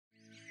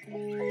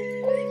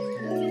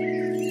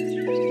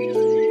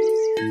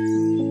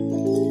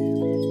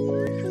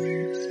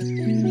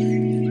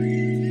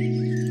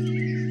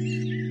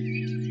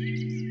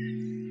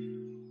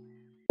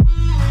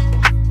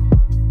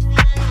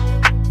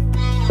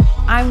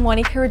I'm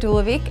Monika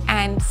Radulovic,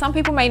 and some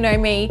people may know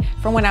me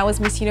from when I was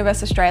Miss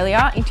Universe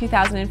Australia in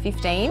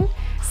 2015.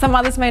 Some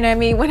others may know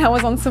me when I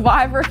was on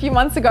Survivor a few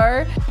months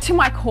ago. To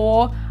my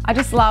core, I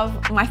just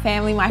love my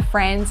family, my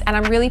friends, and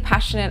I'm really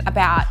passionate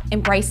about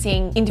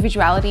embracing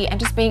individuality and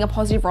just being a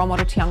positive role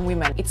model to young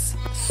women. It's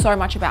so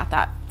much about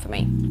that for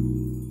me.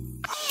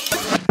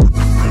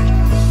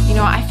 You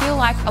know, I feel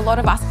like a lot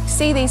of us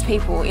see these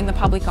people in the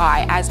public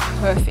eye as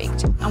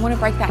perfect. I want to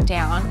break that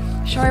down,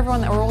 show everyone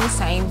that we're all the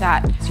same,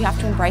 that you have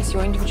to embrace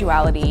your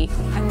individuality,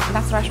 and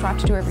that's what I strive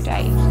to do every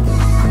day.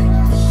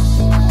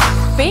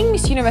 Being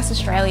Miss Universe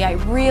Australia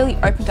really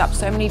opened up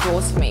so many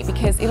doors for me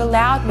because it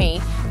allowed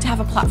me to have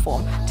a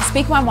platform, to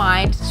speak my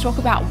mind, to talk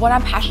about what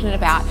I'm passionate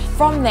about.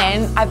 From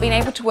then, I've been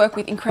able to work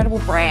with incredible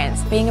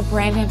brands, being a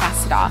brand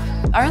ambassador.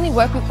 I only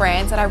work with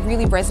brands that I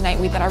really resonate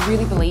with, that I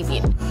really believe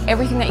in.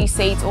 Everything that you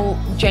see, it's all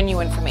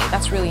genuine for me.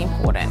 That's really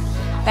important.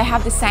 They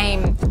have the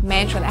same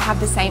mantra, they have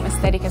the same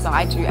aesthetic as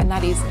I do, and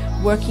that is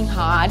working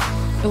hard,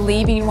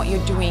 believing in what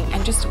you're doing,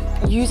 and just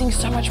using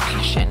so much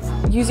passion,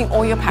 using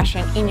all your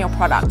passion in your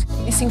product.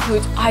 This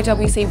includes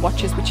IWC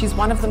watches, which is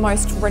one of the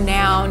most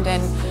renowned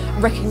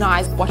and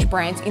recognised watch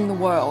brands in the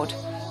world.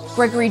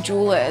 Gregory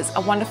Jewelers,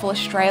 a wonderful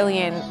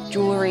Australian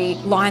jewellery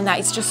line that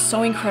is just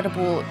so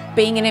incredible,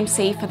 being an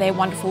MC for their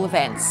wonderful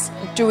events,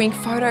 doing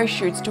photo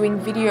shoots, doing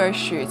video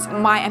shoots.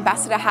 My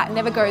ambassador hat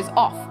never goes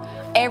off.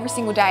 Every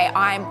single day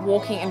I'm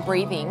walking and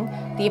breathing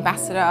the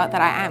ambassador that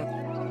I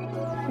am.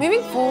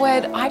 Moving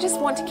forward, I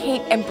just want to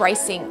keep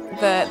embracing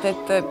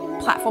the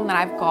platform that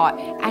I've got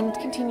and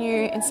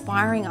continue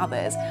inspiring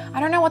others.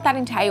 I don't know what that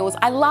entails.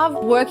 I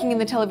love working in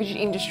the television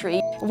industry.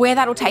 Where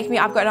that'll take me,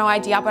 I've got no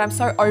idea, but I'm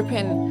so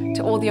open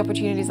to all the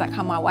opportunities that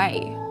come my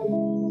way.